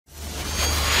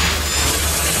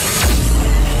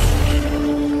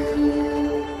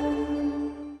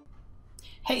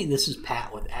Hey, this is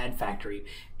Pat with Ad Factory,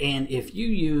 and if you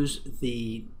use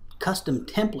the custom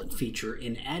template feature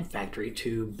in Ad Factory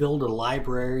to build a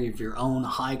library of your own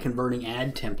high converting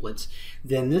ad templates,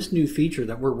 then this new feature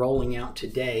that we're rolling out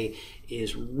today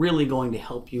is really going to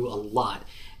help you a lot.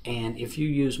 And if you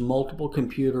use multiple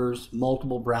computers,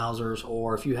 multiple browsers,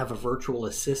 or if you have a virtual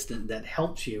assistant that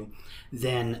helps you,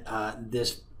 then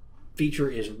this feature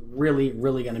is really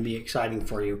going to be exciting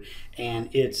for you, and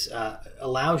it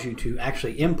allows you to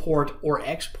actually import or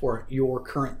export your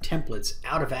current templates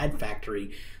out of Ad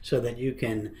Factory so that you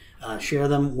can share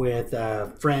them with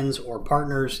friends or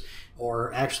partners,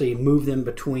 or actually move them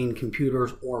between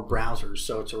computers or browsers.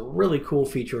 So it's a really cool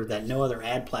feature that no other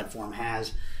ad platform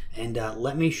has, and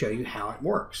let me show you how it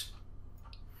works.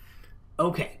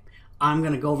 Okay, I'm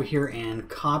going to go over here and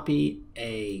copy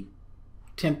a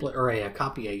template, or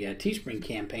copy a Teespring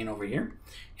campaign over here,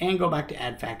 and go back to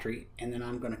Ad Factory, and then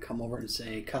I'm going to come over and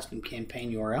say custom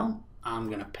campaign URL. I'm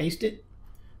going to paste it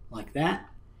like that,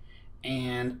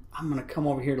 and I'm going to come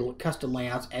over here to custom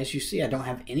layouts. As you see, I don't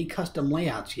have any custom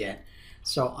layouts yet,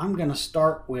 so I'm going to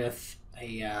start with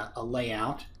a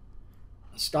layout,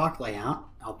 a stock layout.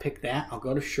 I'll pick that. I'll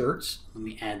go to shirts. Let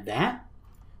me add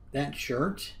that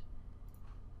shirt,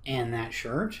 and that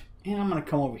shirt. And I'm going to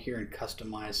come over here and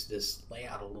customize this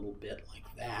layout a little bit like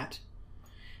that.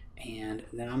 And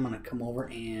then I'm going to come over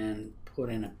and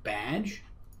put in a badge.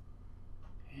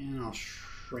 And I'll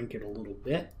shrink it a little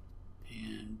bit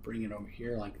and bring it over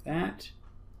here like that.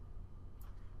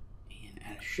 And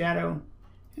add a shadow.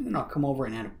 And then I'll come over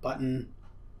and add a button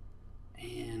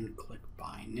and click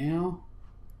Buy Now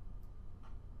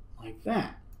like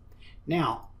that.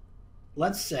 Now,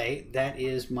 let's say that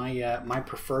is my my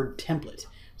preferred template.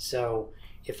 So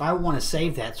if I want to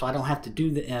save that, so I don't have to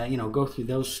do the go through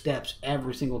those steps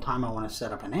every single time I want to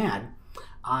set up an ad,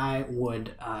 I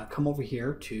would come over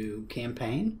here to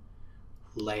Campaign,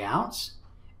 Layouts,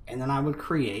 and then I would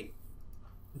create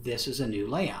this as a new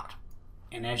layout.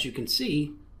 And as you can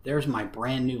see, there's my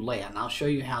brand new layout, and I'll show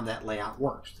you how that layout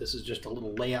works. This is just a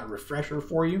little layout refresher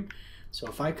for you. So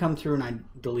if I come through and I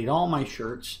delete all my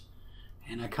shirts,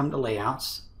 and I come to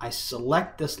Layouts, I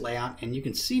select this layout, and you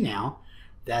can see now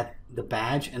that the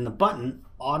badge and the button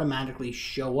automatically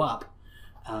show up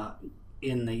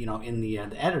in the the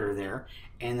editor there,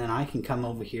 and then I can come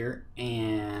over here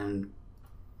and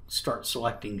start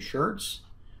selecting shirts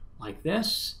like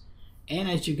this,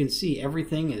 and as you can see,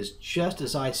 everything is just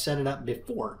as I set it up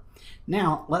before.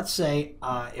 Now let's say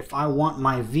if I want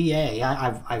my VA,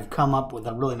 I've come up with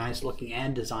a really nice looking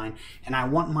ad design, and I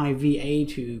want my VA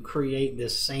to create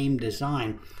this same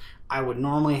design. I would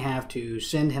normally have to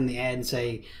send him the ad and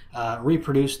say,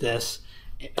 reproduce this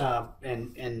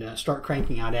and start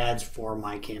cranking out ads for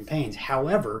my campaigns.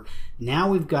 However, now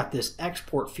we've got this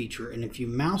export feature, and if you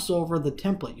mouse over the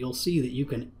template, you'll see that you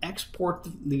can export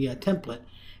the template,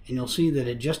 and you'll see that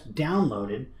it just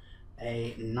downloaded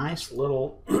a nice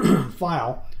little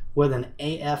file with an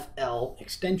AFL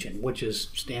extension, which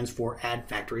stands for Ad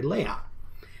Factory Layout.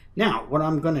 Now, what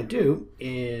I'm going to do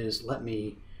is let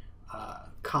me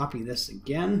copy this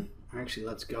again. Actually,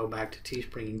 let's go back to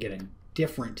Teespring and get a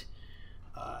different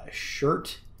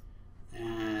shirt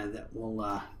that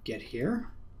we'll get here.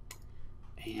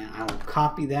 And I will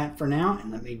copy that for now,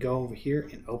 and let me go over here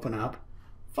and open up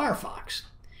Firefox.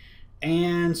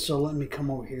 And so let me come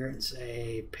over here and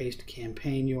say paste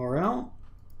campaign URL.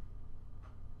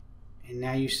 And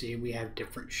now you see we have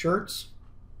different shirts,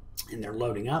 and they're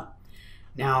loading up.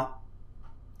 Now,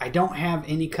 I don't have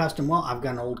any custom, well, I've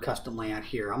got an old custom layout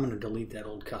here. I'm going to delete that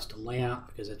old custom layout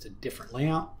because it's a different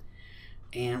layout.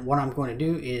 And what I'm going to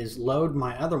do is load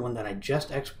my other one that I just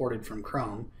exported from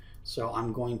Chrome. So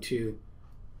I'm going to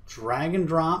drag and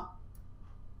drop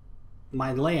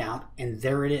my layout, and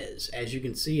there it is. As you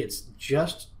can see, it's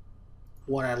just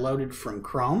what I loaded from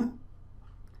Chrome.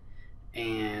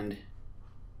 And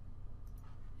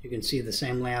you can see the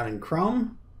same layout in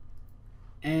Chrome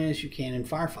as you can in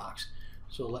Firefox.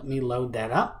 So let me load that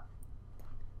up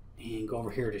and go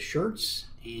over here to shirts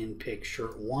and pick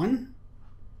shirt 1,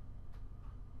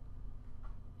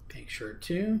 pick shirt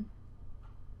 2,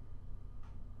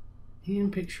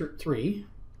 and pick shirt 3.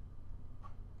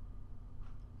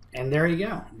 And there you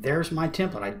go. There's my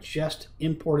template. I just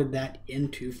imported that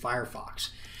into Firefox.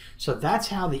 So that's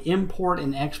how the import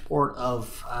and export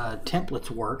of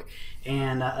templates work.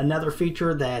 And another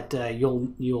feature that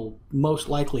you'll most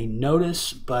likely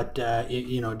notice, but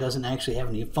it doesn't actually have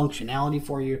any functionality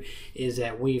for you, is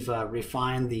that we've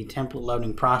refined the template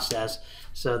loading process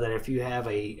so that if you have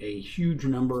a huge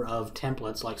number of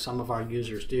templates, like some of our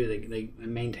users do, they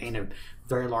maintain a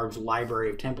very large library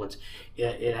of templates,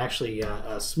 it actually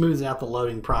smooths out the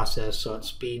loading process, so it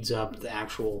speeds up the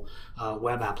actual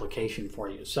web application for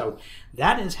you. So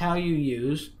that is how you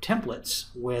use templates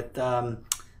with Ad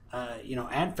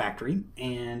Factory.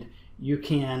 And you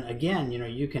can, again,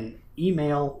 you can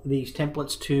email these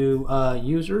templates to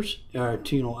users, or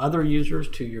to other users,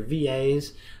 to your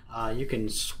VAs. You can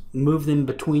move them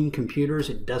between computers.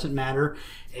 It doesn't matter.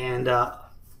 And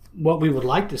what we would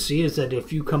like to see is that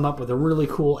if you come up with a really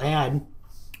cool ad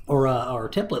or a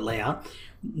template layout,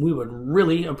 we would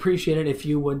really appreciate it if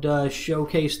you would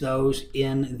showcase those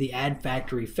in the Ad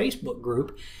Factory Facebook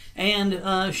group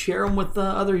and share them with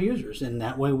other users. And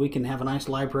that way we can have a nice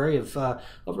library of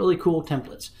really cool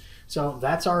templates. So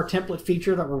that's our template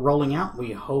feature that we're rolling out.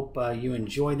 We hope you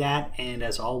enjoy that. And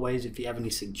as always, if you have any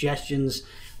suggestions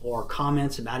or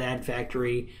comments about Ad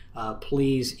Factory,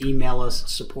 please email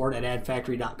us,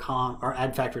 support@adfactory.com or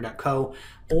adfactory.co,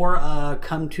 or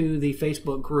come to the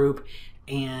Facebook group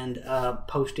and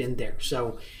post in there.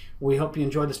 So we hope you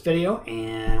enjoyed this video,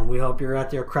 and we hope you're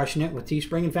out there crushing it with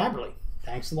Teespring and Faberly.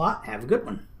 Thanks a lot. Have a good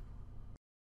one.